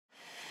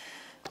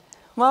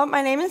Well,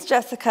 my name is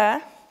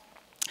Jessica,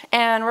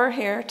 and we're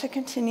here to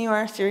continue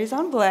our series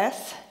on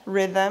Bless,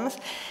 Rhythms.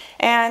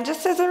 And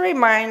just as a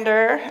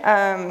reminder,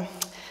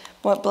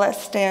 what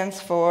Bless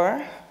stands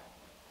for: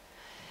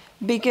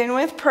 begin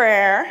with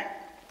prayer,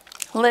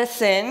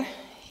 listen,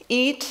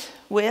 eat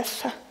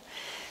with,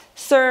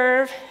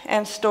 serve,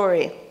 and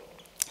story.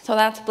 So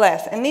that's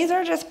Bless. And these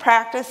are just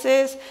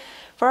practices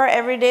for our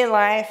everyday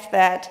life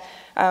that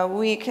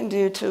we can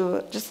do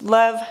to just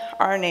love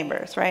our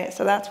neighbors, right?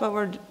 So that's what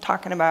we're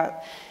talking about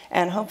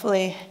and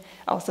hopefully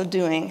also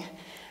doing.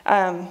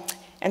 And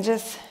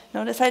just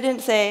notice I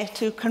didn't say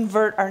to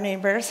convert our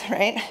neighbors,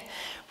 right?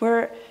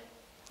 We're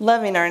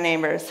loving our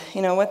neighbors.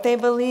 You know, what they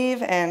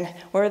believe and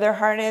where their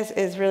heart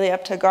is really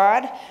up to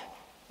God.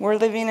 We're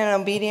living in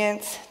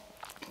obedience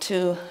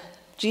to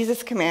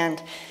Jesus'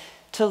 command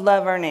to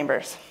love our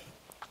neighbors.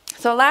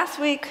 So last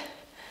week,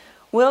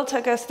 Will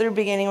took us through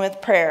beginning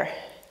with prayer.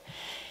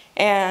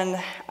 And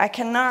I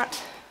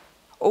cannot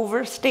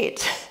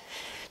overstate,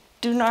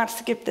 do not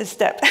skip this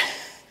step.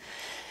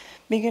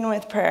 Begin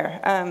with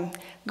prayer.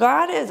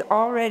 God is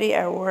already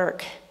at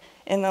work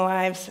in the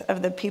lives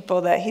of the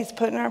people that he's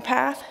put in our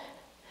path.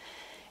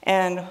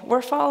 And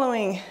we're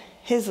following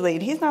his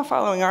lead. He's not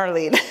following our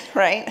lead,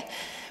 right?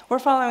 We're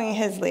following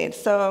his lead.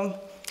 So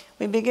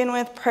we begin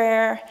with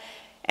prayer,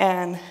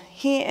 and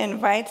he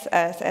invites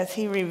us, as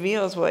he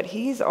reveals what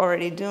he's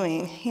already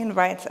doing, he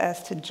invites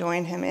us to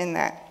join him in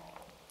that.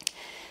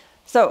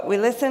 So we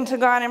listen to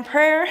God in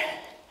prayer,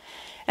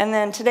 and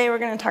then today we're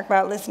going to talk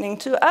about listening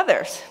to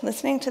others,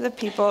 listening to the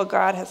people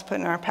God has put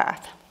in our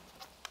path.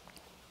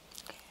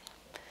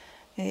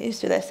 Get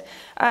used to this.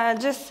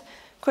 Just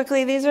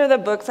quickly, these are the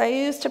books I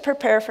used to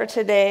prepare for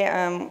today.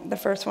 The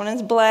first one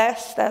is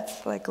Bless.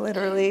 That's like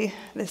literally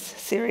this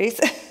series.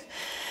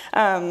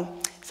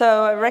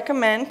 So I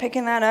recommend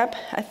picking that up.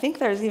 I think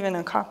there's even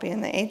a copy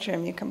in the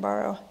atrium you can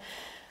borrow.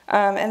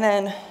 And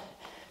then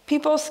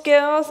People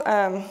Skills.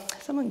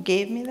 Someone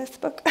gave me this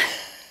book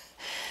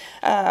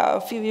a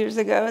few years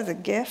ago as a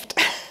gift.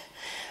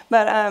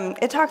 But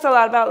it talks a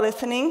lot about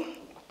listening.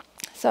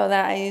 So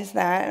that I used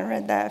that and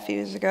read that a few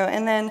years ago.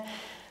 And then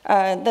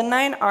the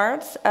 9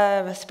 Arts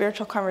of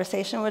Spiritual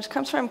Conversation, which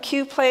comes from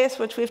Q Place,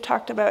 which we've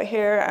talked about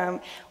here,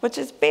 which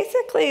is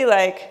basically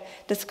like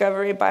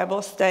discovery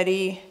Bible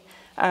study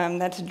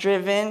that's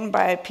driven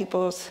by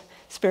people's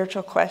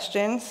spiritual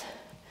questions.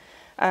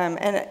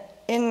 And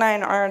in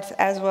 9 Arts,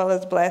 as well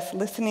as Bless,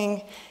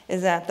 listening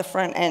is at the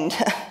front end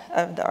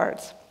of the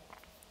arts.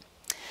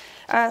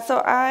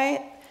 So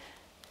I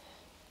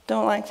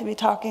don't like to be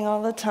talking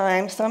all the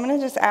time, so I'm going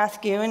to just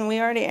ask you, and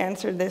we already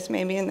answered this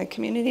maybe in the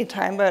community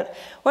time, but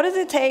what does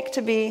it take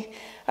to be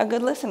a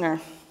good listener?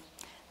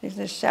 You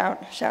just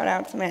shout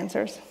out some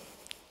answers.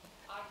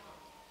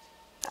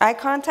 Eye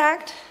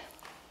contact?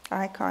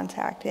 Eye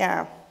contact,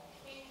 yeah.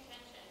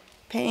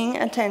 Paying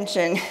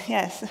attention,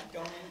 yes.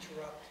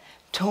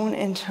 Don't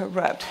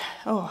interrupt.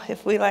 Oh,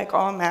 if we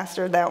all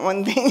mastered that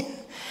one thing,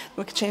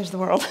 we could change the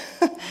world.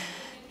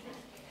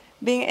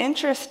 Being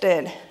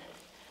interested,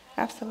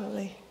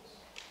 absolutely.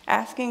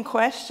 Asking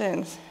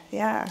questions,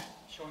 yeah.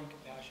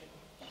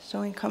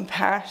 Showing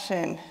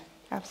compassion,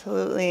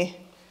 absolutely.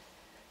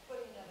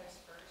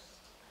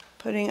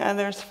 Putting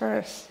others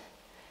first,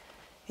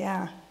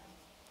 yeah.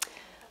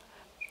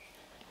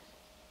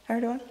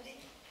 Everyone?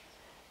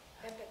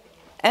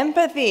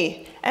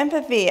 Empathy,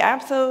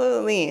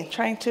 absolutely.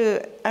 Trying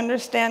to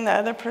understand the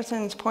other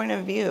person's point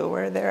of view,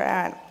 where they're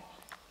at.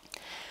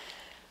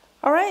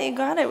 All right, you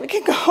got it. We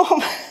can go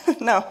home.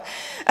 No.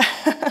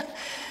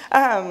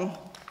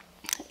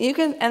 You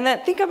can, and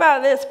then think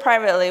about this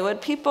privately.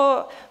 Would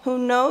people who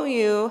know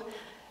you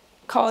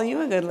call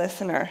you a good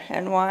listener,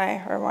 and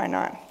why or why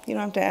not? You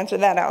don't have to answer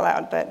that out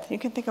loud, but you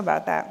can think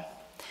about that.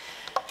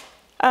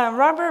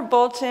 Robert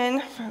Bolton,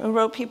 who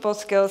wrote People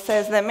Skills,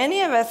 says that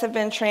many of us have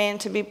been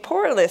trained to be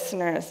poor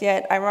listeners,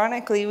 yet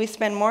ironically we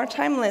spend more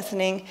time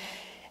listening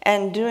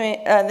than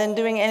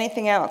doing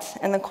anything else.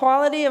 And the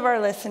quality of our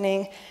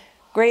listening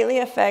greatly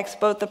affects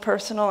both the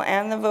personal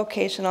and the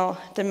vocational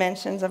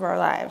dimensions of our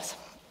lives.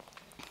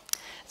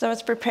 So I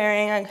was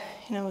preparing,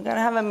 we've got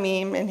to have a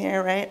meme in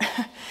here, right?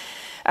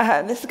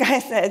 This guy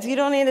says, you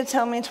don't need to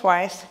tell me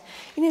twice,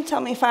 you need to tell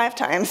me 5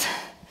 times.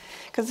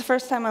 Because the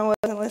first time I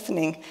wasn't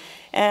listening.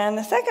 And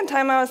the second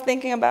time I was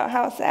thinking about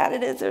how sad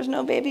it is there's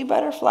no baby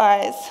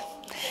butterflies.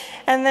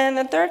 And then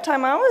the third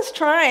time I was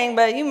trying,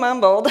 but you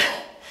mumbled.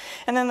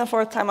 And then the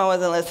 4th time I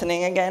wasn't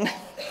listening again.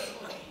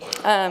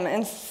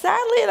 And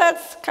sadly,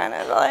 that's kind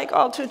of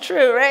all too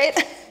true, right?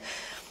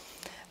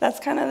 That's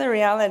kind of the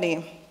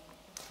reality.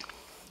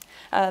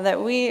 That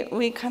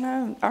we kind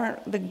of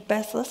aren't the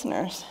best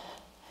listeners.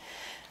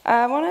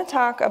 I want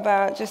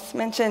to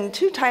mention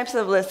 2 types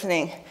of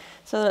listening.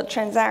 So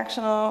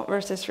transactional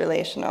versus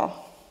relational.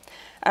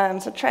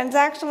 So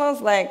transactional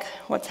is like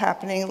what's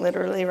happening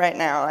literally right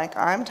now. Like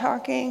I'm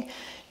talking,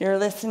 you're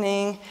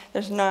listening.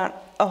 There's not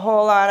a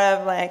whole lot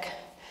of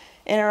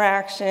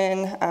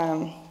interaction,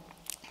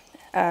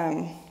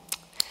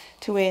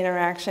 two-way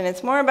interaction.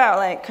 It's more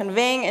about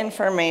conveying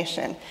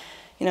information.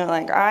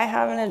 I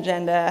have an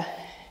agenda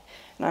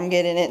and I'm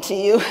getting it to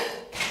you.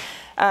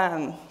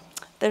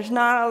 There's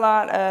not a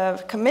lot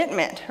of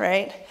commitment,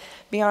 right,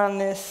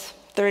 beyond this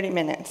 30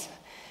 minutes.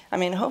 I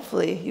mean,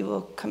 hopefully you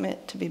will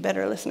commit to be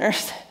better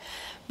listeners,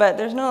 but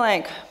there's no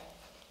like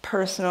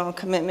personal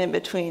commitment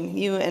between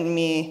you and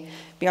me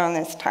beyond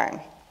this time.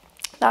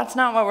 That's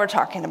not what we're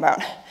talking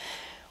about.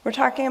 We're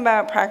talking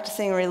about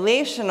practicing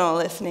relational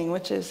listening,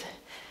 which is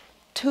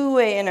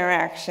two-way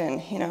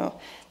interaction. You know,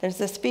 there's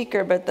the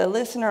speaker, but the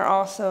listener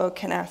also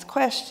can ask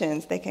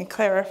questions. They can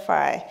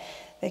clarify.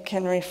 They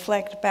can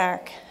reflect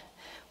back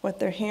what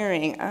they're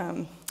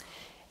hearing.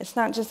 It's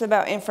not just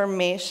about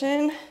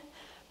information,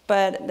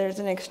 but there's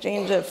an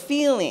exchange of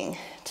feeling,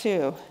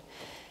 too.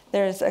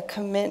 There's a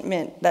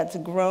commitment that's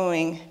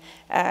growing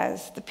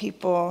as the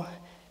people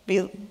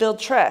build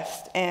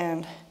trust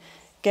and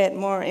get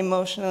more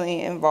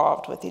emotionally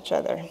involved with each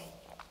other.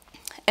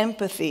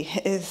 Empathy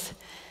is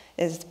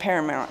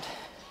paramount.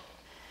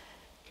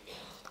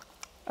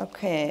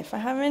 Okay, if I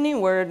have any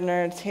word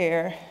nerds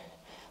here,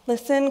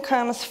 listen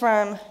comes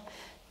from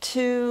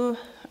two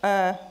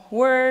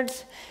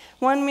words.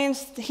 One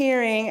means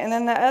hearing, and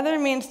then the other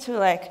means to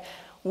like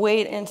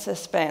wait in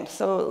suspense.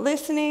 So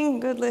listening,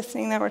 good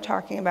listening that we're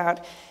talking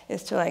about,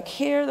 is to like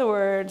hear the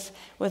words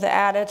with the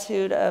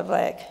attitude of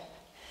like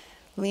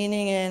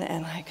leaning in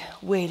and like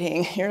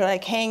waiting. You're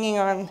like hanging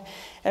on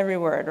every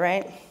word,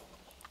 right?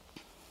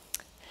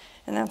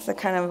 And that's the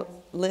kind of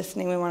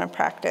listening we want to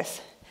practice.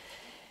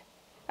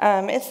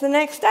 It's the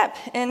next step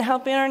in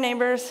helping our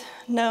neighbors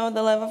know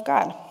the love of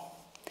God.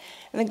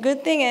 And the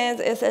good thing is,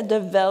 it's a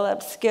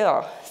developed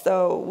skill,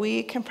 so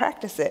we can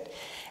practice it,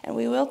 and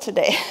we will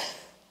today.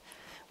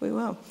 We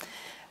will.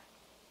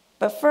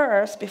 But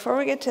first, before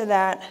we get to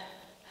that,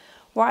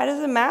 why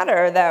does it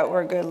matter that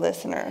we're good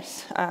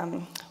listeners?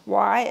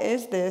 Why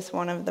is this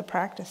one of the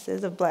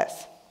practices of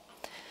Bless?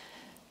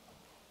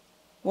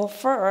 Well,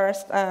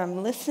 first,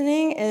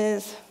 listening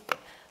is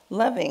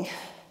loving.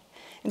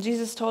 And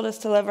Jesus told us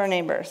to love our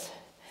neighbors.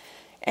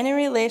 Any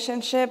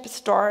relationship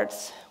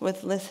starts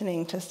with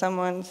listening to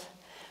someone's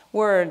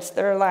words,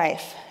 their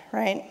life,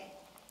 right?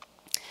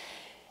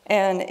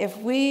 And if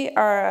we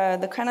are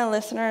the kind of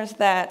listeners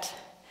that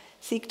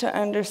seek to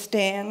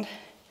understand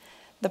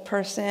the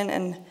person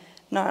and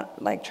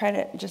not like try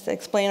to just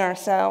explain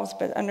ourselves,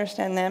 but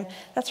understand them,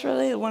 that's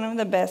really one of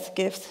the best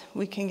gifts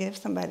we can give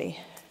somebody.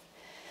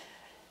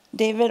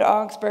 David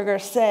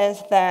Augsburger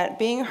says that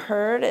being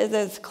heard is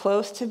as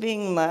close to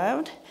being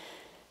loved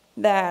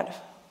that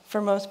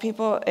for most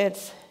people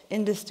it's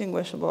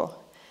indistinguishable.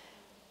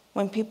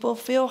 When people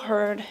feel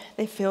heard,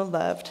 they feel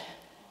loved.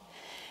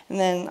 And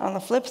then on the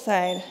flip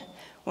side,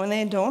 when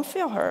they don't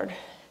feel heard,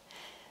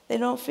 they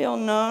don't feel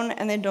known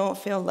and they don't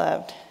feel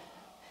loved.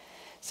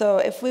 So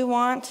if we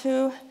want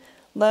to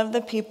love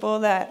the people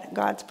that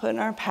God's put in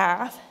our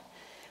path,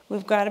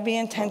 we've got to be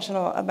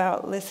intentional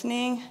about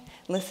listening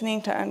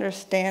to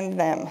understand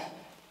them.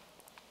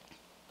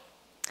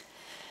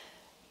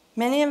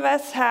 Many of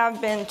us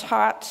have been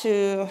taught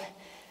to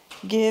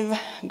give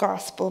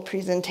gospel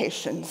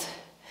presentations,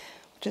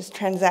 which is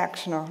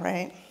transactional,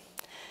 right?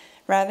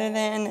 Rather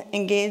than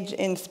engage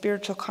in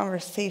spiritual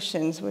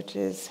conversations, which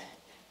is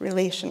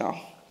relational.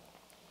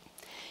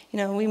 You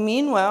know, we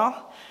mean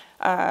well,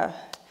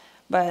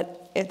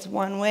 but it's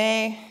one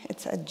way,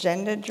 it's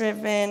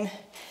agenda-driven.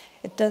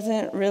 It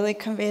doesn't really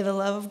convey the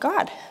love of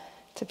God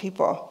to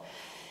people.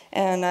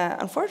 And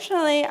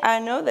unfortunately, I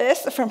know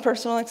this from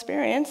personal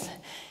experience.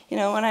 You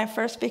know, when I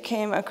first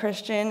became a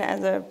Christian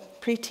as a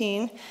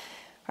preteen,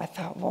 I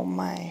thought, well,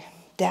 my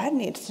dad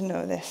needs to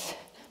know this.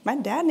 My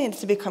dad needs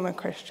to become a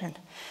Christian.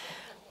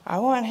 I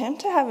want him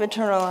to have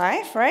eternal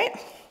life, right?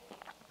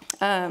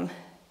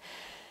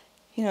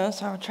 You know,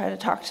 so I'll try to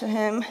talk to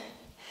him.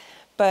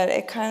 But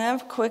it kind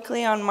of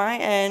quickly on my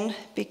end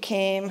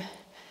became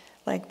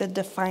like the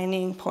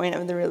defining point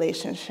of the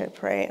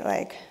relationship, right?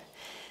 Like,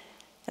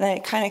 and I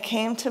kind of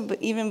came to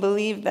even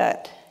believe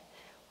that,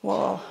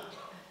 well,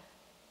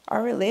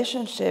 our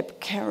relationship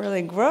can't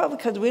really grow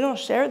because we don't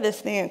share this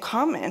thing in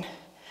common,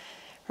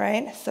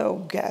 right? So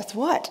guess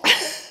what?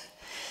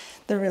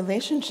 The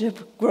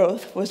relationship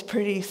growth was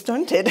pretty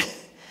stunted.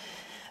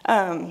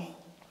 And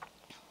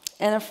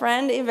a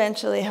friend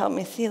eventually helped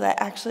me see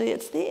that actually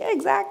it's the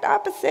exact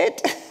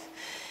opposite.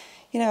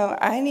 You know,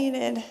 I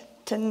needed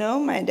to know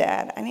my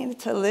dad. I needed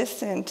to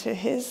listen to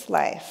his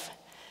life,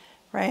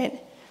 right?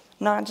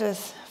 Not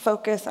just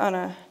focus on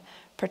a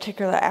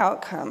particular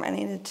outcome. I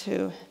needed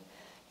to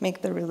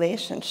make the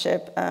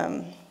relationship,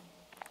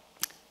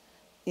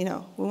 you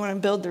know, we want to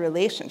build the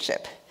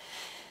relationship.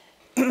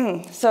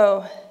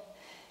 So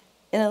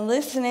in a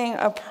listening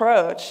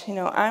approach, you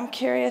know, I'm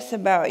curious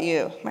about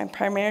you. My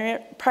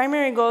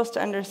primary goal is to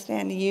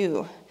understand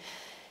you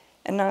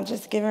and not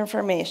just give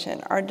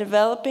information. Our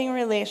developing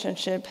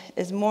relationship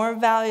is more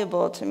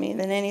valuable to me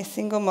than any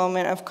single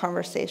moment of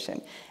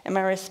conversation. And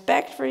my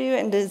respect for you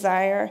and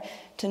desire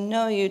to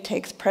know you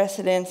takes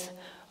precedence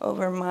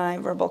over my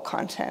verbal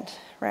content,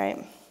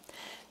 right?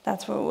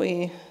 That's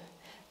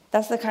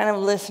the kind of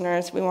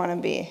listeners we want to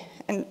be.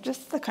 And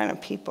just the kind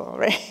of people,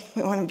 right,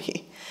 we want to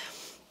be.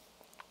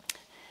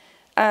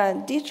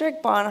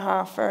 Dietrich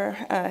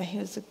Bonhoeffer, he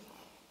was a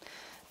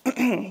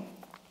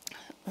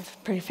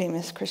pretty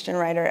famous Christian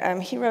writer.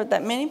 He wrote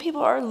that many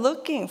people are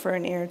looking for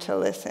an ear to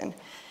listen,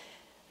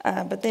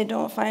 but they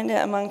don't find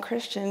it among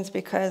Christians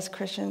because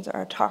Christians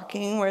are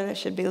talking where they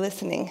should be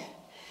listening.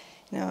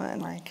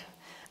 And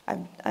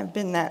I've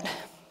been that.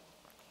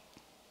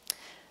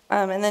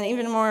 And then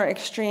even more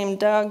extreme,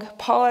 Doug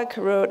Pollock,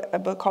 who wrote a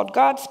book called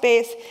God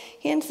Space,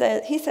 he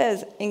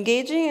says,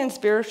 engaging in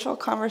spiritual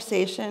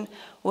conversation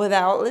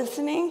without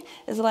listening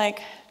is like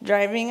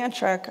driving a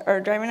truck or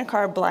driving a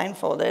car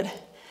blindfolded.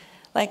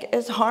 Like,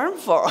 it's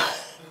harmful,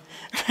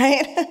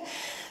 right?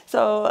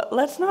 So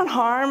let's not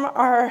harm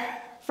our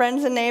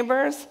friends and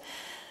neighbors.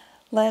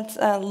 Let's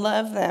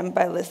love them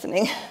by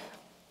listening.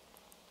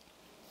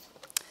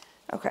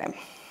 Okay.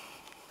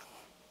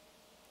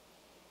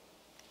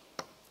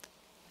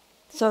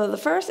 So the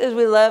first is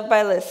we love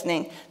by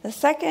listening. The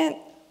second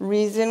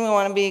reason we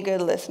want to be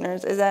good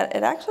listeners is that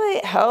it actually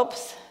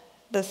helps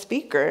the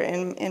speaker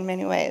in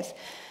many ways.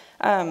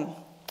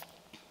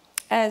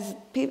 As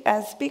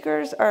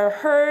speakers are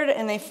heard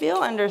and they feel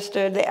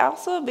understood, they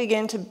also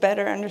begin to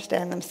better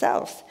understand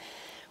themselves.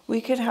 We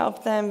could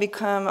help them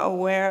become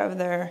aware of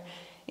their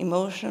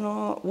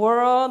emotional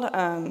world,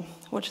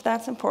 which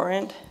that's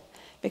important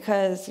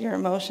because your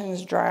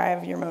emotions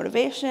drive your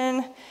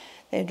motivation.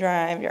 They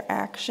drive your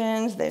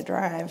actions. They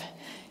drive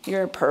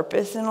your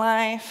purpose in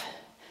life.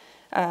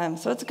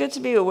 So it's good to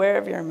be aware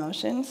of your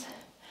emotions.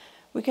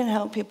 We can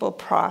help people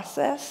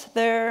process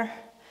their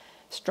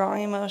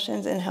strong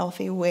emotions in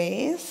healthy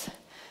ways.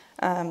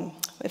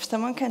 If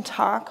someone can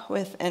talk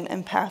with an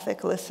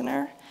empathic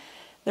listener,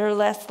 they're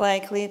less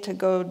likely to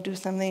go do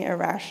something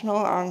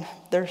irrational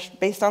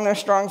based on their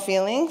strong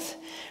feelings,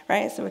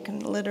 right? So we can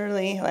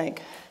literally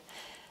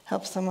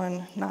help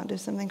someone not do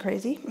something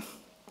crazy.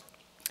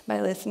 By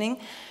listening,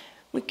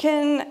 we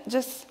can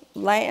just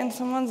lighten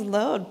someone's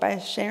load by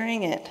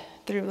sharing it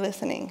through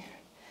listening,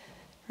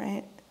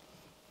 right?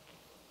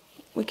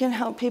 We can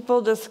help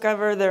people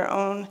discover their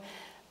own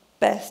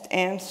best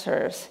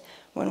answers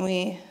when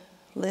we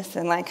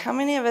listen. Like, how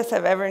many of us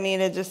have ever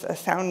needed just a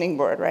sounding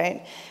board,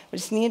 right? We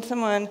just need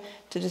someone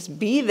to just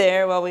be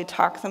there while we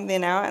talk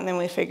something out and then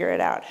we figure it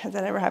out. Has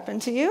that ever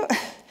happened to you?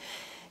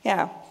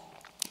 Yeah.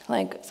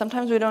 Like,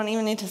 sometimes we don't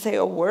even need to say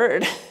a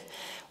word.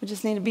 We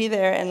just need to be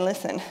there and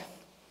listen.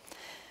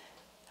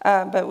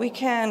 But we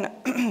can,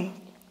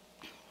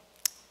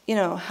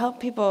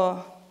 help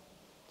people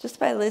just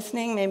by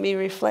listening, maybe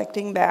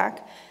reflecting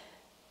back,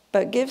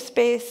 but give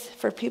space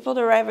for people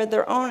to arrive at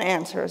their own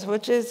answers,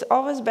 which is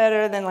always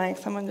better than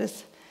someone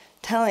just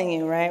telling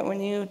you, right? When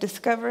you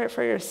discover it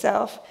for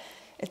yourself,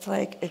 it's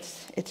like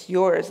it's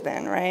yours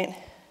then, right?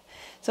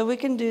 So we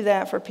can do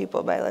that for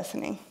people by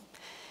listening.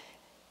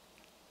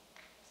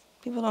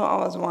 People don't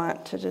always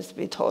want to just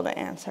be told an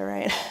answer,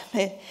 right?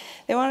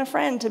 They want a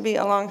friend to be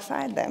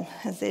alongside them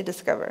as they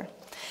discover.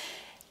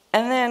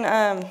 And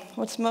then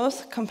what's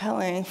most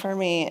compelling for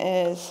me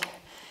is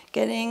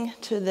getting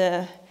to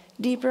the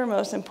deeper,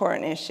 most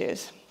important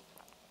issues.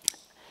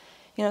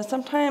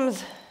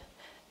 Sometimes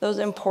those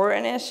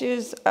important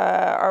issues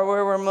are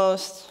where we're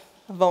most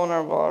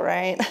vulnerable,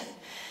 right?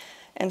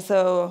 And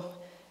so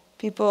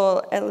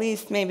people at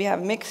least maybe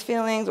have mixed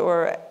feelings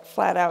or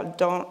flat out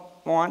don't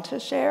want to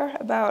share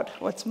about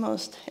what's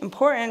most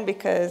important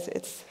because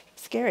it's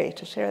scary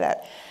to share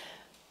that.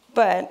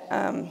 But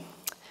I'm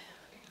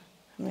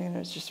going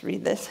to just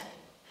read this.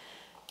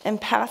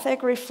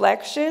 Empathic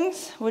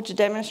reflections, which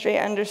demonstrate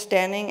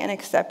understanding and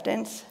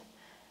acceptance,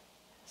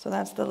 so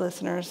that's the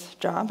listener's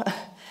job,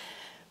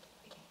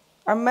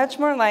 are much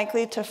more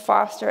likely to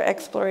foster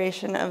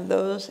exploration of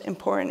those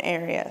important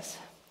areas,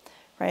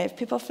 right? If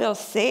people feel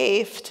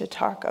safe to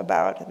talk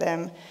about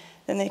them,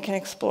 then they can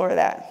explore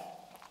that.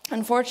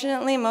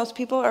 Unfortunately, most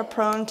people are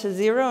prone to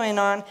zero in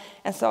on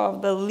and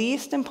solve the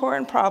least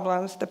important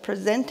problems, the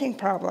presenting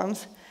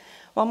problems,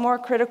 while more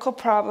critical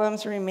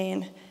problems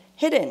remain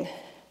hidden.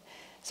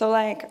 So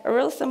a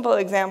real simple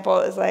example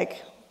is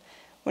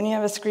when you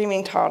have a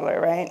screaming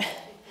toddler, right?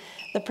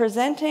 The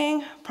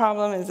presenting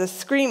problem is the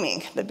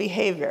screaming, the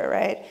behavior,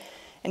 right?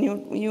 And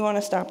you want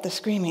to stop the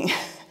screaming.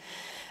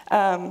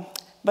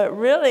 But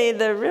really,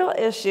 the real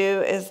issue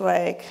is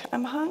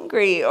I'm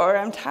hungry, or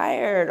I'm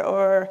tired,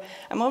 or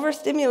I'm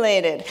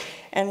overstimulated.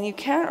 And you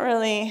can't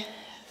really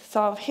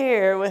solve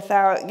here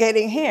without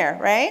getting here,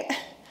 right?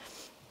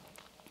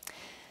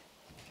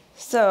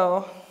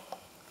 So,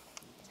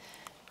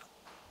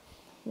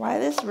 why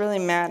this really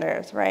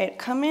matters, right?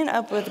 Coming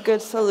up with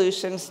good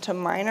solutions to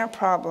minor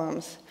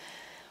problems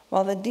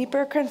while the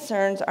deeper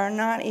concerns are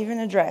not even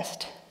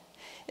addressed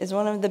is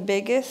one of the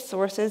biggest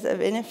sources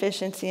of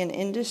inefficiency in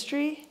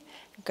industry,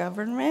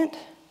 government,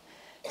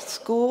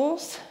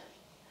 schools,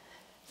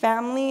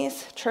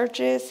 families,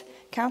 churches,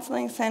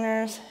 counseling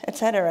centers,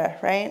 etc.,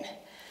 right?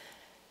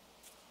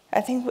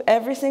 I think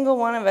every single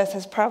one of us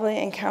has probably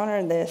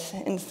encountered this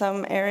in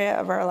some area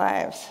of our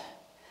lives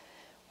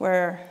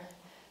where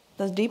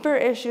those deeper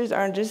issues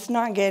are just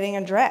not getting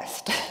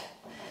addressed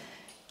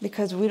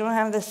because we don't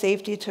have the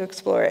safety to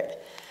explore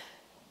it.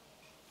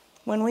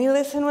 When we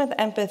listen with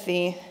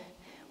empathy,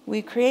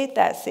 we create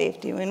that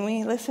safety. When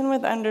we listen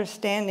with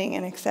understanding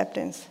and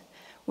acceptance,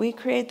 we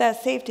create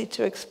that safety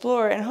to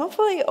explore and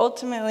hopefully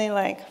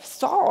ultimately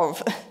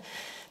solve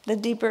the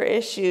deeper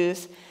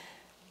issues,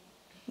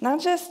 not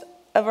just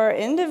of our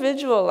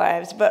individual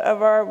lives, but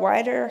of our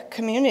wider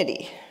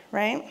community,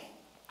 right?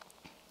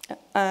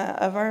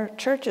 Of our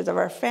churches, of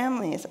our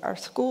families, our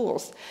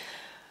schools,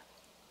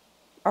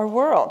 our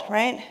world,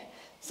 right?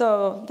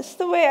 So this is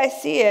the way I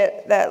see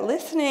it, that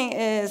listening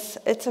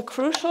it's a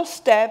crucial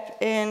step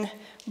in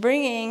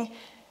bringing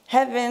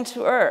heaven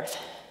to earth,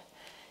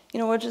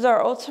 which is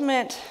our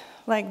ultimate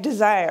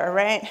desire,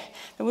 right?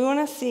 That we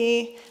want to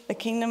see the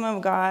kingdom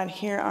of God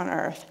here on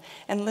earth,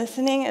 and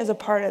listening is a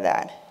part of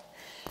that.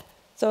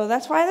 So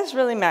that's why this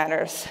really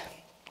matters.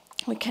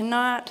 We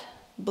cannot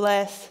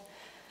bless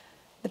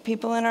the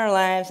people in our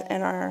lives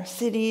and our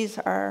cities,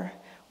 our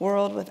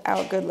world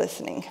without good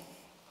listening.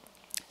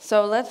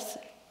 So let's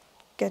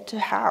get to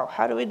how.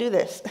 How do we do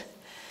this?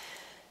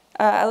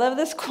 I love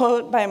this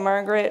quote by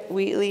Margaret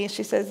Wheatley.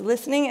 She says,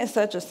 "Listening is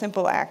such a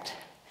simple act.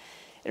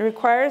 It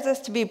requires us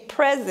to be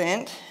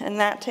present, and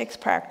that takes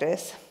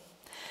practice,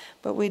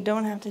 but we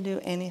don't have to do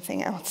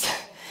anything else.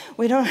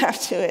 We don't have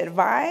to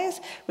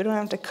advise, we don't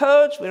have to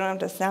coach, we don't have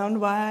to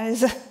sound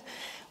wise.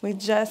 We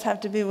just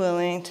have to be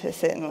willing to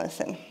sit and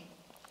listen."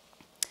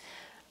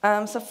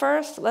 So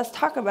first, let's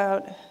talk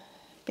about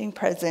being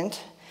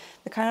present,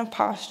 the kind of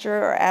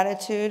posture or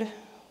attitude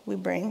we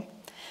bring.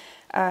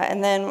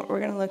 And then we're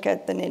going to look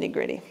at the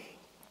nitty-gritty.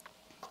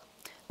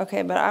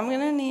 Okay, but I'm going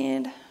to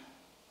need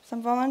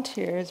some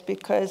volunteers,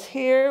 because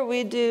here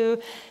we do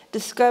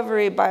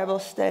Discovery Bible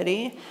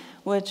Study,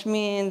 which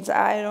means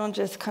I don't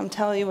just come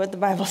tell you what the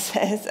Bible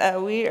says.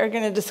 We are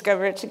going to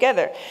discover it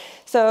together.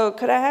 So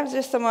could I have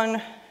just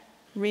someone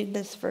read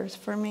this verse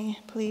for me,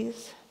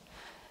 please?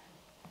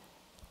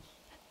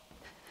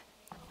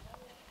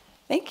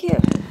 Thank you.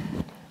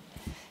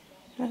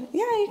 Yeah,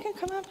 you can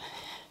come up.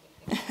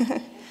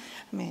 I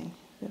mean,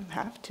 you don't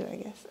have to, I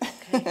guess.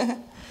 Okay.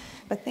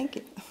 But thank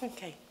you.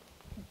 Okay.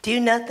 Do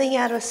nothing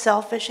out of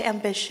selfish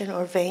ambition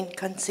or vain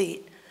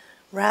conceit.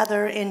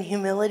 Rather, in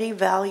humility,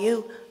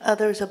 value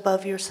others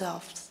above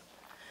yourselves.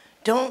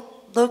 Don't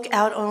look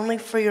out only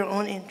for your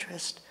own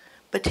interest,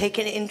 but take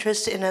an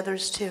interest in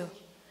others too.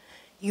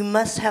 You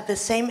must have the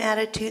same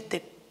attitude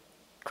that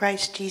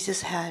Christ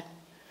Jesus had.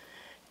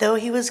 Though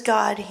he was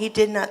God, he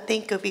did not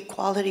think of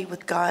equality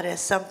with God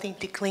as something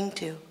to cling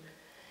to.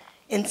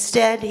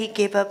 Instead, he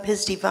gave up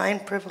his divine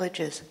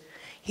privileges.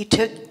 He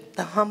took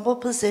the humble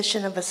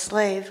position of a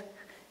slave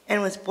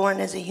and was born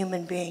as a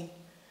human being.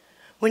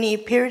 When he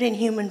appeared in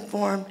human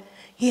form,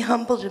 he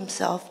humbled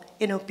himself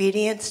in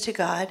obedience to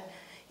God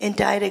and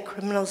died a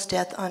criminal's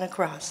death on a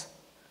cross.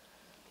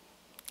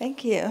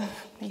 Thank you.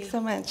 Thanks so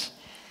much.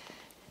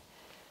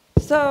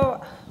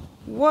 So,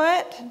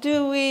 what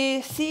do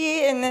we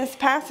see in this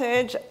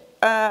passage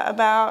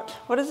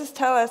what does this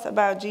tell us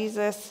about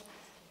Jesus'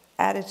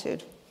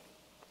 attitude?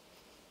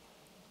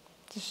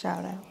 Just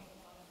shout out.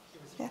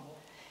 Yeah.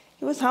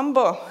 He was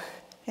humble.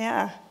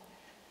 Yeah.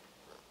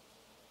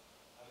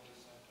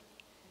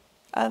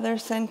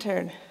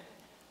 Other-centered.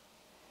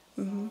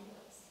 Mm-hmm.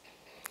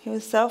 He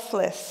was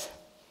selfless.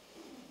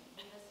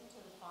 He listened to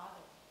the Father.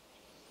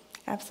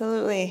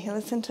 Absolutely. He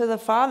listened to the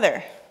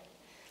Father.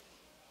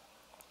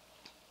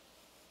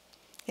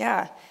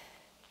 Yeah.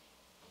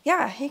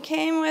 Yeah, he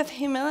came with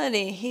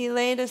humility. He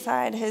laid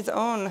aside his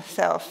own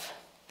self.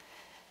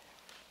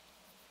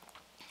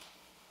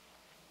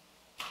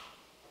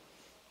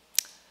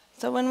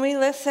 So when we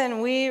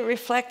listen, we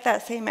reflect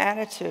that same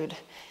attitude.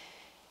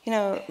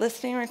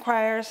 Listening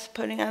requires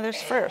putting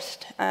others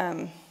first.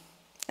 And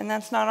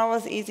that's not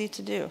always easy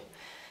to do.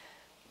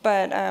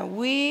 But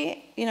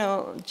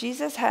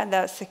Jesus had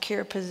that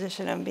secure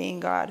position of being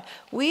God.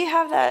 We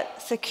have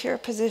that secure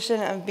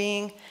position of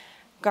being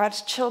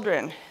God's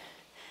children.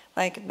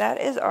 That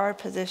is our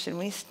position.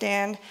 We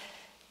stand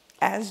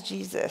as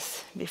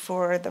Jesus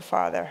before the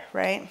Father,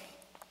 right?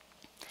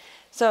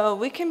 So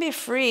we can be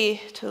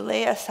free to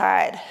lay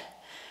aside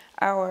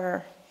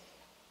our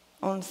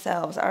own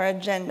selves, our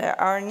agenda,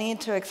 our need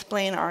to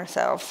explain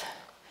ourselves,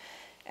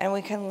 and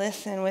we can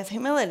listen with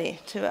humility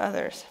to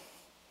others.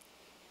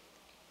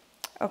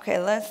 Okay,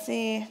 let's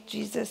see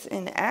Jesus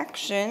in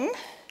action.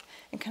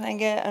 And can I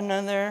get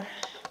another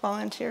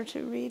volunteer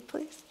to read,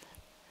 please?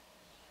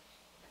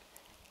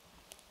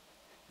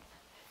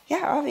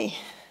 Yeah, Avi.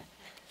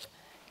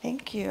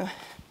 Thank you.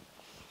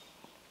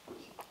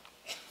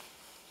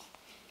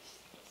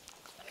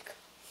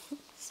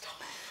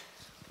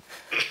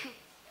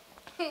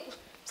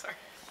 Sorry.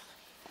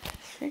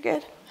 You're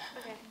good.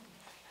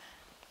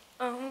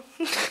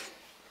 Okay.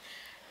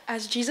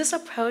 As Jesus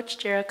approached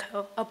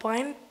Jericho, a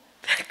blind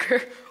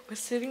beggar was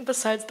sitting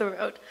beside the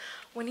road.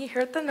 When he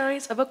heard the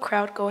noise of a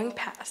crowd going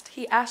past,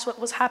 he asked what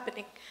was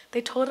happening.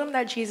 They told him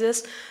that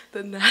Jesus,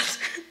 the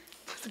Nazarene,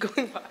 was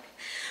going by.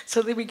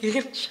 So they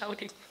began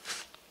shouting,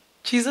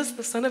 "Jesus,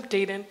 the son of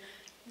David,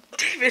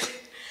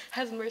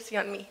 have mercy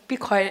on me." "Be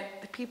quiet,"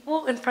 the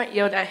people in front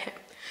yelled at him.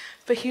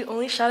 But he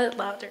only shouted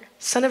louder,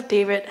 "Son of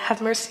David,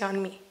 have mercy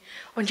on me."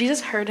 When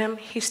Jesus heard him,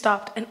 he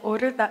stopped and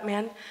ordered that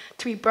man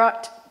to be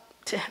brought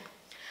to him.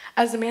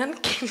 As the man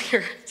came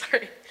near,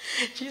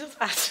 Jesus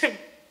asked him,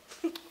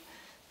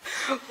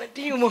 "What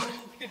do you want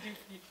me to do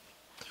for you?"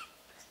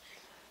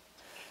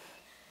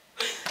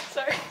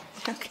 Sorry.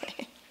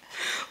 Okay.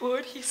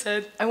 Lord, he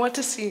said, "I want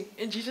to see."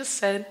 And Jesus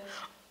said,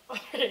 "All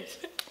right,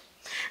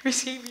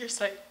 receive your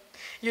sight.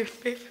 Your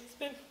faith has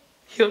been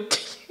healed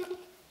to you."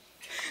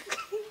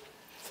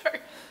 Sorry.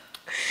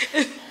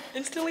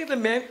 Instantly, the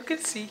man who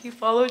could see, he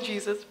followed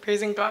Jesus,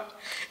 praising God.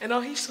 And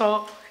all he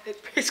saw,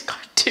 it praised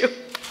God too.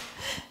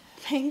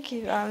 Thank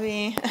you,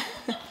 Abby.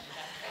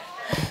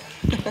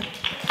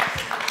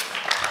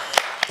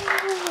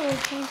 Oh,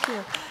 thank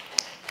you.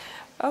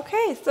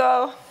 Okay,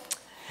 so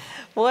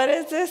what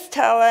does this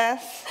tell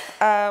us?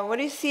 What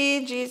do you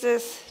see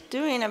Jesus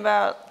doing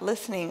about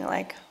listening?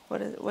 Like, what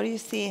do you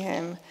see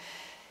him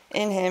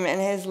in him and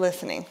his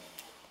listening?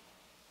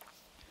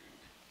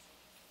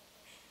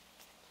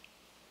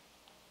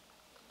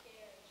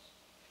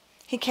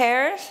 He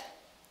cares?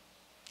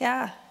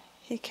 Yeah,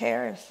 he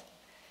cares.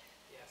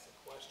 He asks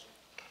a question.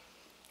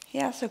 He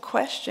asks a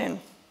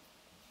question.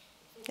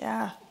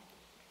 Yeah.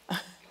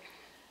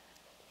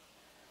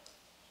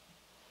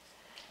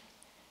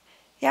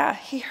 Yeah,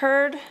 he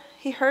heard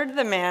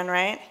the man,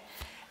 right?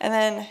 And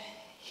then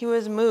he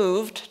was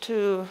moved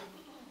to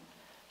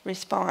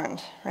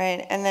respond,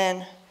 right? And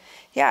then,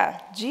 yeah,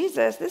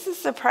 Jesus, this is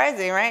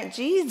surprising, right?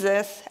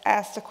 Jesus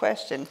asked a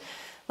question.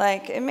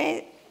 Like, it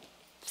may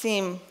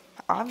seem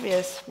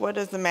obvious, what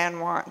does the man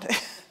want,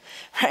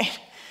 right?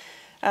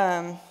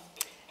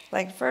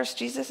 Like, first,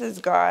 Jesus is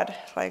God,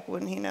 like,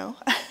 wouldn't he know?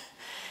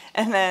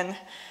 And then,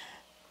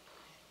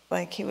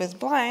 like, he was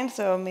blind,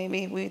 so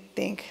maybe we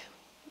think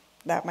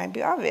that might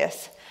be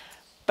obvious.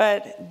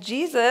 But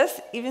Jesus,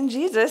 even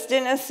Jesus,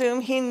 didn't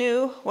assume he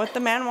knew what the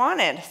man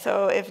wanted.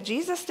 So if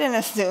Jesus didn't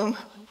assume,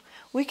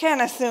 we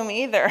can't assume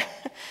either.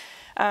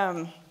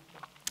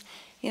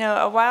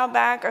 A while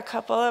back, a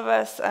couple of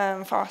us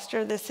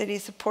fostered the City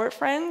Support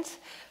Friends.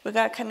 We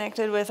got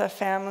connected with a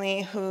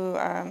family who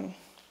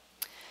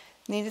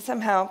needed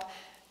some help.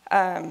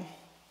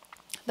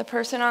 The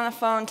person on the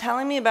phone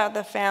telling me about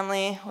the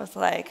family was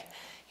like,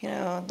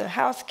 the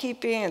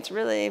housekeeping, it's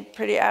really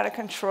pretty out of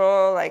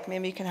control, like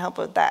maybe you can help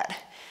with that.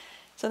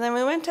 So then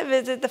we went to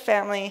visit the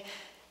family,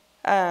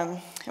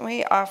 and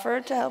we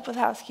offered to help with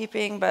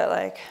housekeeping, but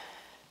like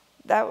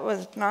that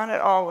was not at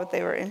all what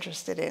they were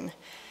interested in.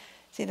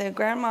 See, their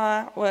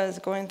grandma was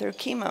going through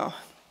chemo,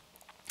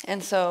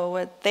 and so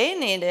what they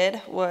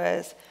needed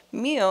was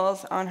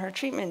meals on her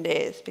treatment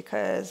days,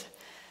 because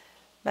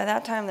by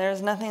that time there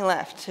was nothing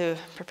left to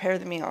prepare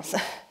the meals.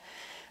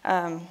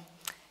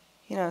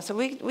 So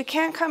we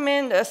can't come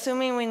in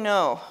assuming we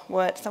know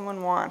what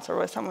someone wants or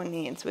what someone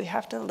needs. We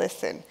have to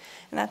listen,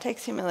 and that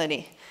takes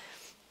humility.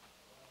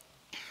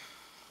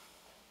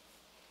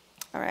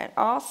 All right,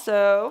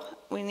 also,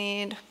 we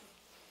need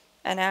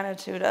an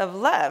attitude of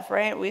love,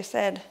 right? We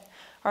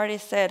already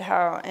said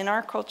how in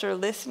our culture,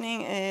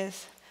 listening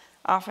is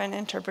often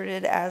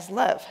interpreted as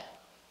love.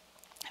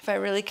 If I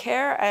really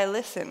care, I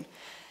listen.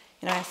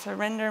 I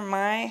surrender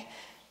my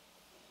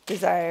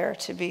desire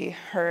to be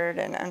heard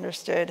and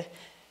understood,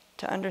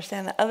 to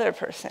understand the other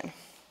person.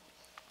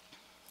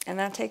 And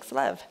that takes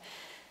love.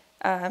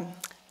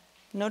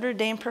 Notre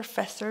Dame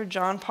professor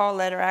John Paul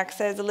Lederach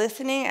says,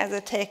 listening as a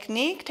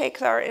technique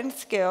takes art and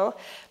skill,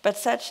 but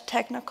such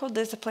technical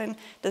discipline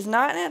does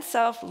not in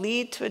itself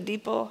lead to a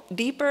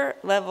deeper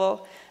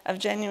level of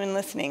genuine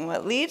listening.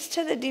 What leads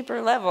to the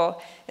deeper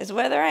level is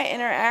whether I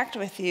interact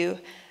with you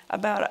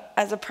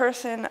as a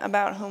person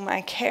about whom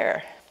I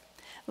care.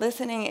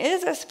 Listening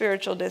is a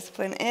spiritual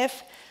discipline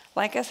if,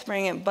 like a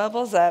spring, it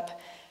bubbles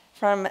up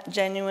from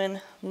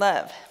genuine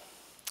love.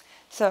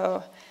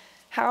 So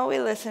how we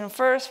listen,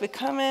 first, we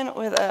come in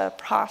with a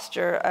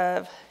posture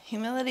of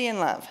humility and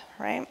love,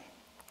 right?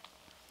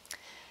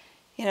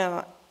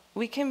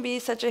 We can be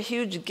such a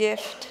huge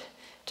gift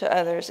to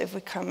others if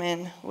we come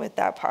in with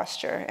that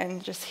posture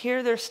and just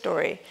hear their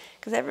story,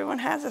 because everyone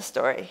has a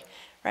story,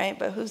 right?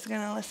 But who's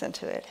going to listen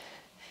to it?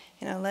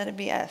 Let it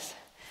be us.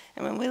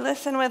 And when we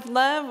listen with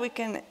love, we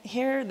can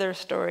hear their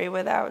story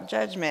without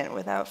judgment,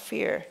 without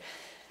fear.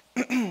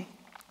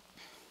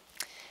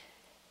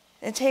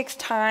 It takes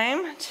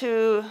time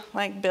to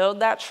build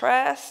that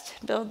trust,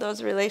 build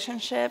those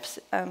relationships.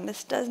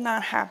 This does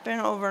not happen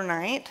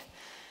overnight,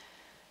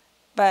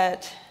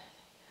 but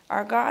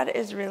our God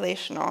is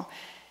relational,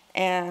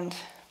 and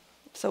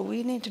so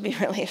we need to be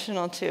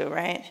relational too,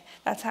 right?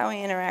 That's how he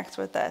interacts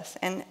with us.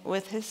 And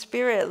with his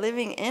Spirit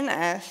living in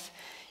us,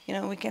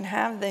 we can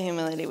have the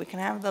humility, we can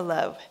have the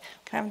love,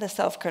 we can have the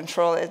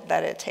self-control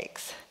that it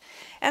takes.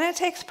 And it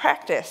takes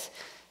practice.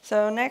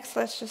 So next,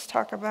 let's just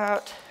talk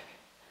about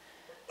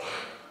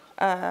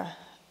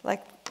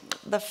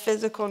the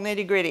physical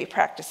nitty-gritty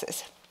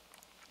practices.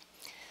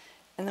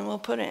 And then we'll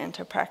put it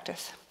into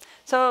practice.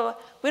 So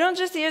we don't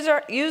just use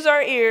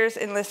our ears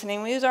in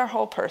listening, we use our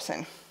whole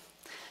person.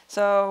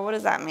 So what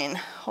does that mean,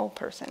 whole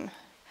person?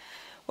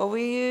 Well,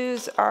 we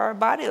use our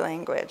body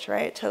language,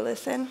 right, to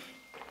listen.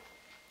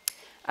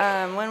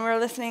 When we're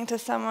listening to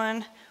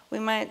someone, we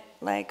might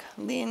like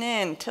lean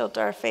in, tilt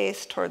our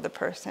face toward the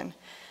person.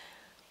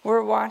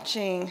 We're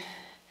watching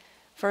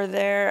for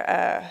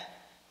their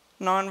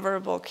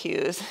nonverbal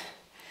cues.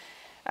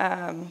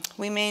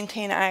 We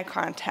maintain eye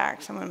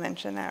contact. Someone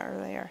mentioned that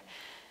earlier.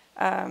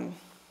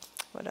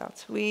 What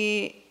else?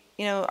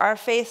 Our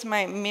face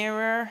might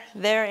mirror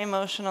their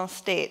emotional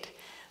state,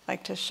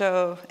 like to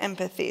show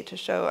empathy, to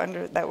show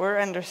that we're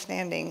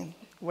understanding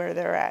where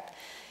they're at.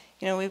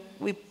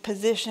 We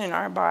position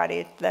our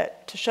body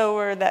to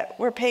show that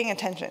we're paying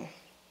attention.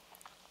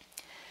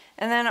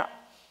 And then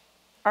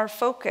our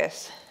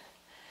focus.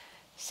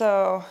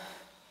 So,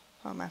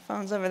 my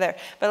phone's over there.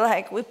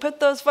 But we put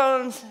those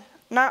phones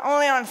not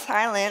only on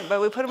silent, but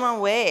we put them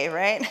away,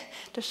 right?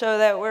 To show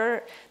that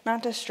we're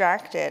not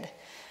distracted.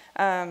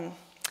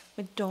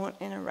 We don't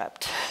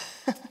interrupt.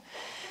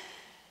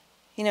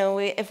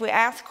 If we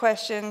ask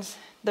questions,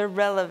 they're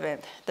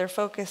relevant. They're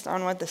focused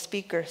on what the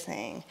speaker's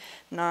saying,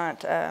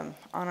 not on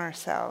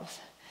ourselves.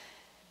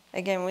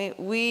 Again,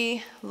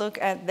 we look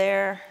at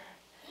their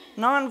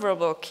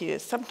nonverbal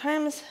cues.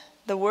 Sometimes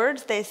the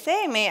words they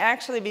say may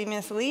actually be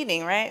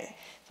misleading, right?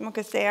 Someone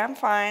could say, I'm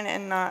fine,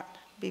 and not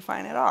be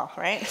fine at all,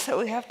 right? So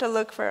we have to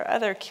look for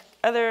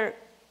other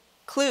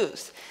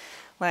clues,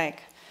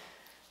 like,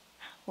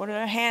 what are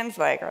their hands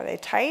like? Are they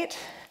tight?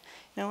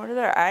 What are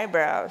their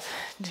eyebrows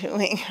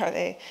doing? Are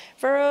they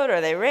furrowed? Are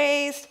they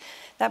raised?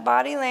 That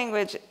body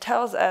language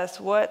tells us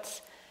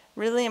what's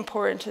really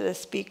important to the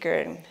speaker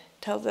and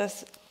tells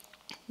us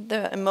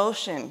the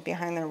emotion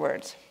behind their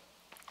words,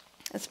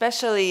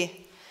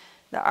 especially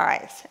the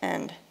eyes,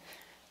 and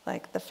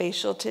the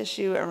facial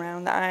tissue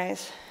around the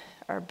eyes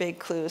are big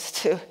clues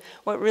to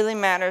what really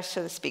matters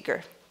to the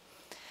speaker.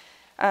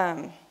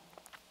 So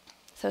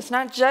it's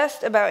not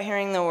just about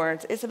hearing the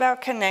words, it's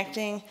about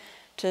connecting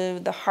to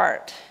the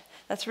heart.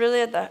 That's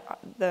really at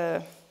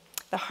the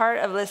heart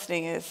of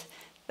listening, is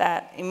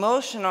that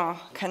emotional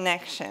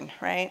connection,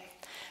 right?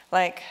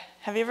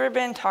 Have you ever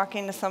been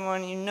talking to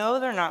someone you know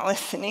they're not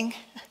listening,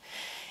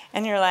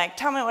 and you're like,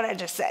 tell me what I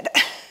just said.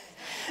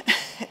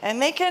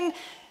 And they can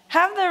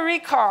have the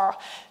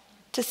recall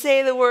to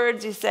say the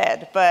words you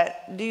said,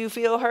 but do you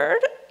feel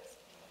heard?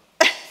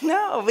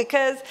 No,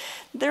 because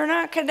they're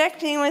not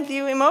connecting with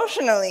you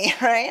emotionally,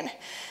 right?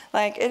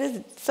 It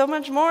is so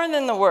much more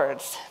than the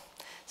words.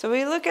 So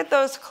we look at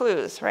those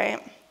clues,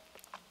 right?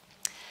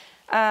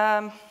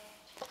 And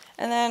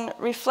then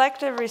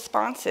reflective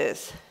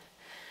responses.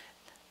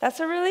 That's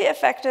a really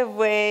effective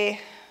way,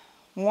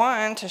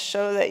 one, to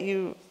show that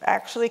you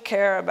actually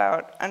care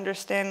about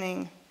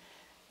understanding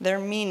their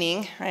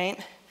meaning, right?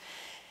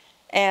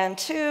 And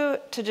two,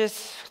 to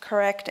just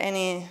correct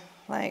any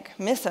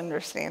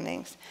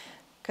misunderstandings.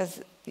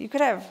 Because you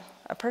could have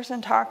a person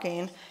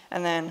talking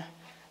and then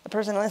the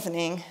person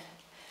listening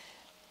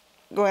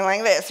going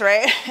like this,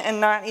 right? And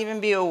not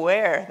even be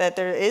aware that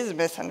there is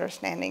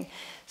misunderstanding.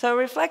 So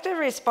reflective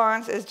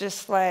response is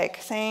just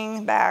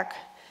saying back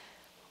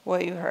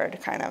what you heard,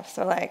 kind of.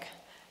 So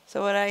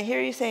so what I hear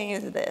you saying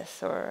is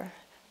this, or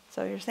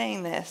so you're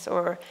saying this,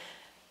 or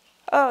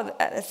oh,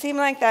 it seemed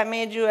like that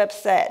made you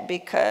upset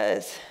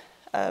because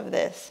of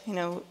this.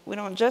 We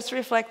don't just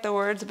reflect the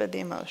words, but the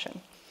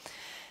emotion.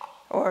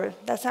 Or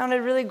that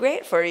sounded really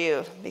great for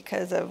you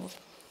because of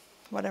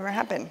whatever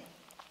happened.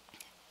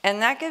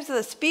 And that gives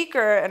the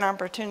speaker an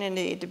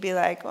opportunity to be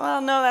like,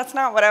 well, no, that's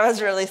not what I was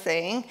really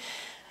saying.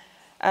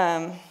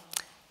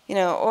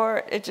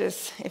 Or it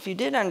just, if you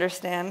did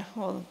understand,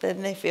 well,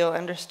 then they feel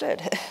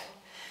understood,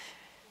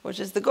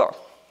 which is the goal.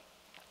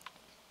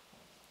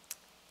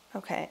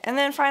 Okay, and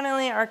then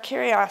finally, our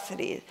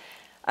curiosity.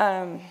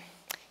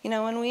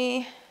 When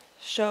we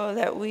show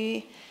that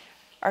we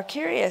are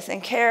curious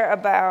and care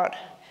about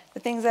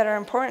the things that are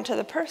important to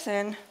the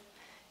person,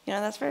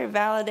 that's very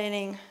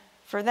validating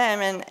for them,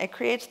 and it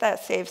creates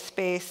that safe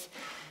space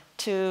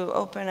to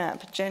open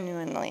up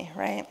genuinely,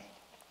 right?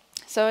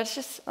 So it's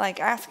just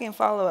asking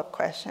follow-up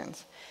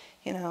questions,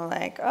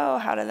 oh,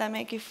 how did that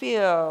make you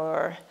feel?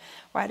 Or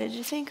why did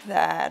you think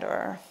that?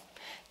 Or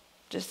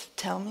just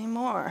tell me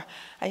more.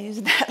 I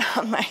use that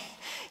on my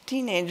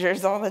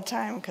teenagers all the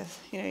time because,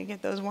 you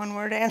get those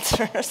one-word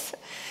answers.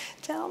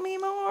 Tell me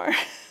more.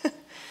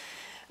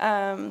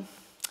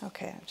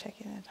 Okay, I'm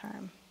checking the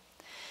time.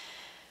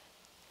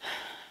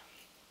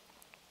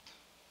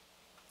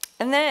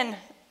 And then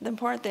the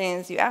important thing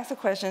is you ask the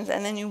questions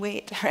and then you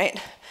wait, right?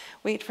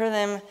 Wait for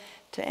them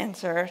to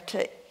answer,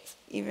 to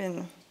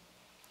even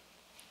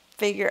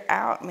figure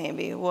out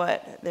maybe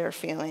what they're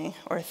feeling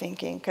or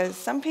thinking. Because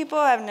some people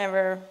have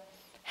never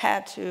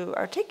had to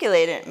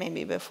articulate it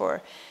maybe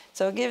before.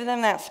 So give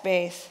them that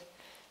space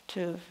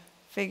to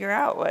figure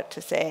out what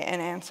to say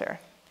and answer.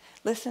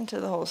 Listen to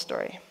the whole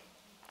story.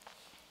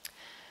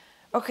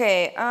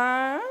 Okay,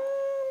 I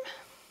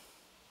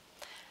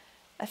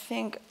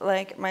think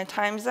my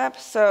time's up,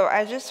 so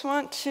I just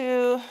want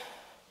to,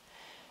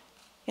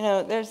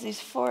 there's these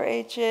 4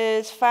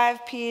 H's,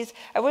 5 P's.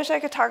 I wish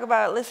I could talk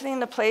about listening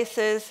to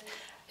places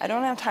I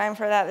don't have time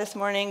for that this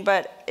morning,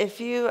 but if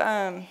you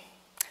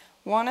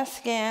want to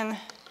scan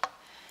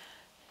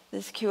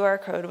this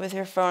QR code with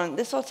your phone,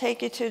 this will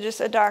take you to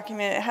just a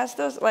document. It has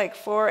those like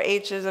 4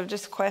 H's of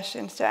just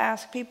questions to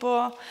ask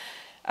people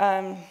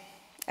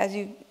as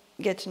you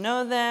get to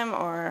know them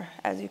or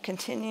as you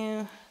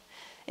continue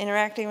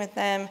interacting with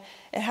them.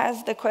 It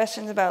has the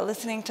questions about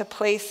listening to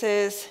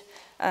places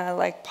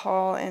like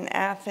Paul in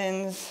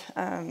Athens.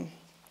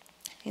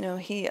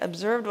 He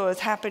observed what was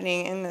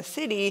happening in the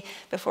city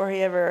before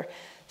he ever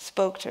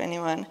spoke to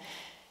anyone.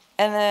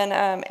 And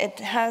then it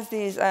has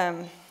these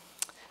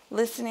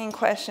listening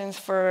questions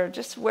for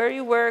just where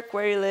you work,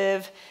 where you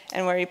live,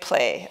 and where you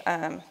play.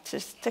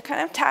 Just to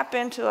kind of tap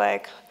into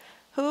like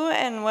who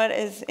and what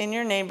is in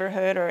your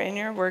neighborhood or in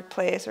your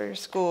workplace or your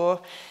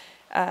school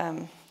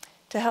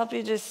to help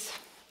you just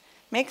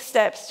make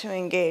steps to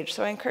engage.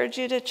 So I encourage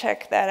you to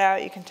check that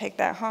out. You can take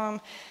that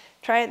home,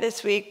 try it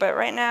this week. But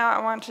right now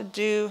I want to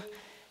do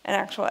an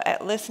actual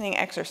listening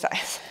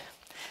exercise.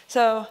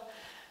 So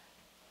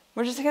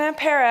we're just going to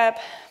pair up,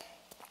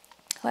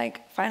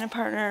 like find a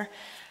partner.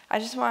 I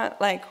just want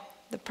like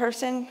the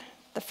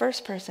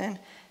first person,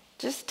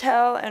 just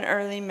tell an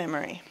early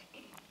memory.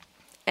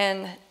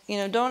 And,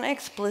 don't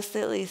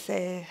explicitly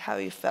say how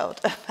you felt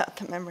about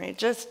the memory.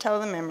 Just tell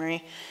the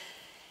memory.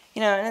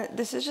 And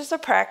this is just a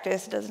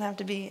practice. It doesn't have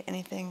to be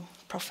anything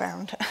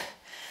profound.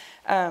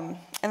 And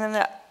then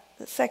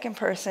the second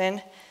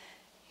person,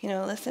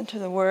 listen to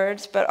the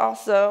words, but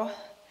also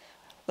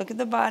look at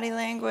the body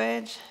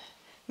language,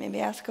 maybe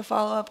ask a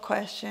follow-up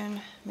question,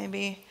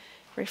 maybe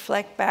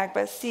reflect back,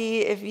 but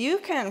see if you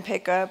can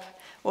pick up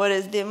what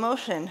is the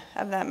emotion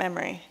of that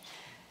memory.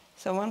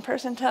 So one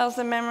person tells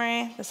the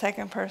memory, the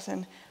second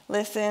person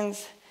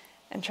listens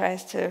and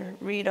tries to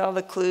read all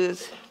the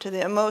clues to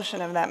the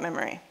emotion of that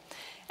memory.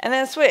 And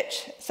then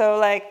switch.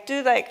 So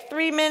do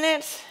 3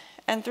 minutes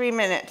and 3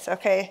 minutes,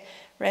 okay?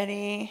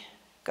 Ready,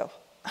 go.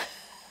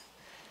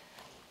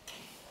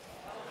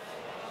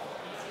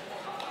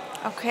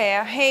 Okay,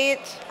 I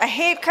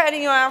hate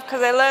cutting you off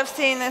because I love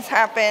seeing this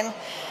happen.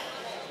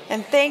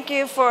 And thank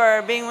you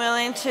for being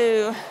willing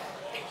to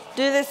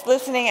do this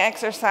listening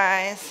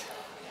exercise.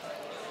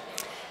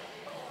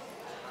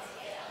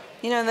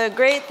 The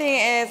great thing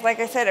is, like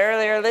I said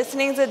earlier,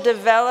 listening is a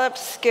developed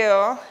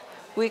skill.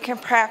 We can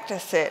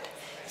practice it.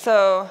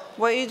 So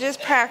what you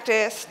just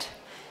practiced,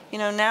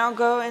 now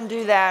go and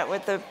do that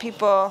with the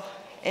people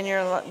in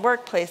your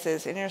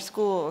workplaces, in your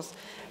schools,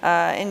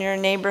 in your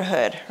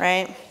neighborhood,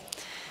 right?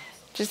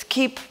 Just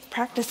keep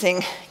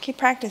practicing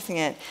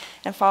it,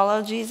 and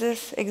follow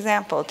Jesus'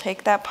 example.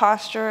 Take that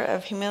posture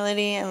of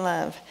humility and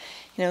love.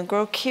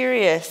 Grow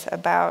curious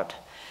about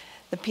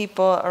the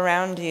people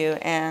around you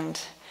and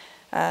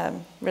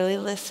really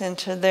listen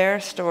to their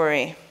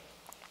story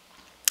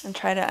and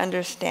try to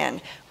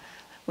understand.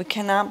 We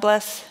cannot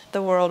bless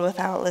the world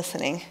without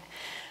listening.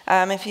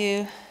 If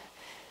you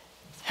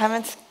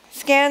haven't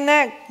scanned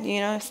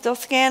that, still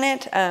scan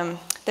it.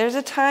 There's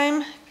a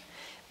time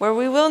where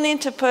we will need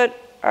to put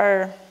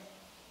our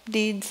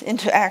deeds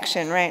into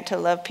action, right, to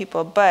love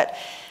people. But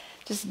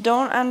just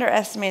don't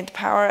underestimate the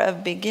power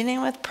of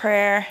beginning with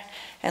prayer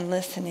and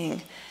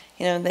listening.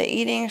 The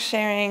eating,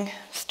 sharing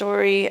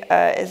story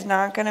is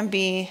not going to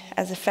be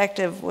as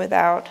effective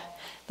without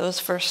those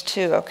first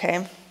 2, okay?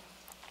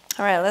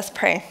 All right, let's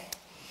pray.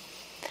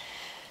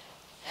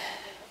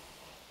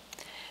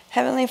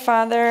 Heavenly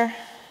Father,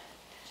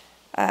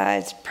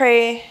 I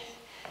pray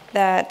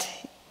that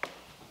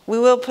we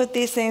will put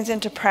these things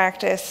into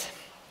practice.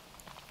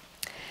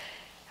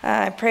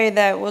 I pray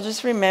that we'll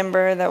just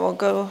remember that we'll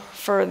go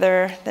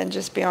further than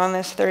just beyond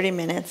this 30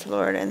 minutes,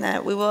 Lord, and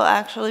that we will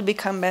actually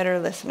become better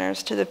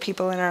listeners to the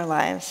people in our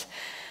lives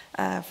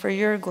for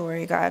your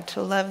glory, God,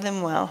 to love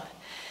them well.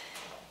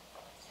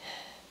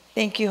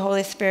 Thank you,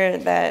 Holy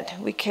Spirit, that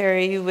we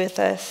carry you with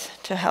us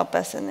to help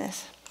us in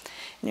this.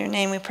 In your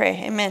name we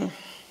pray, amen.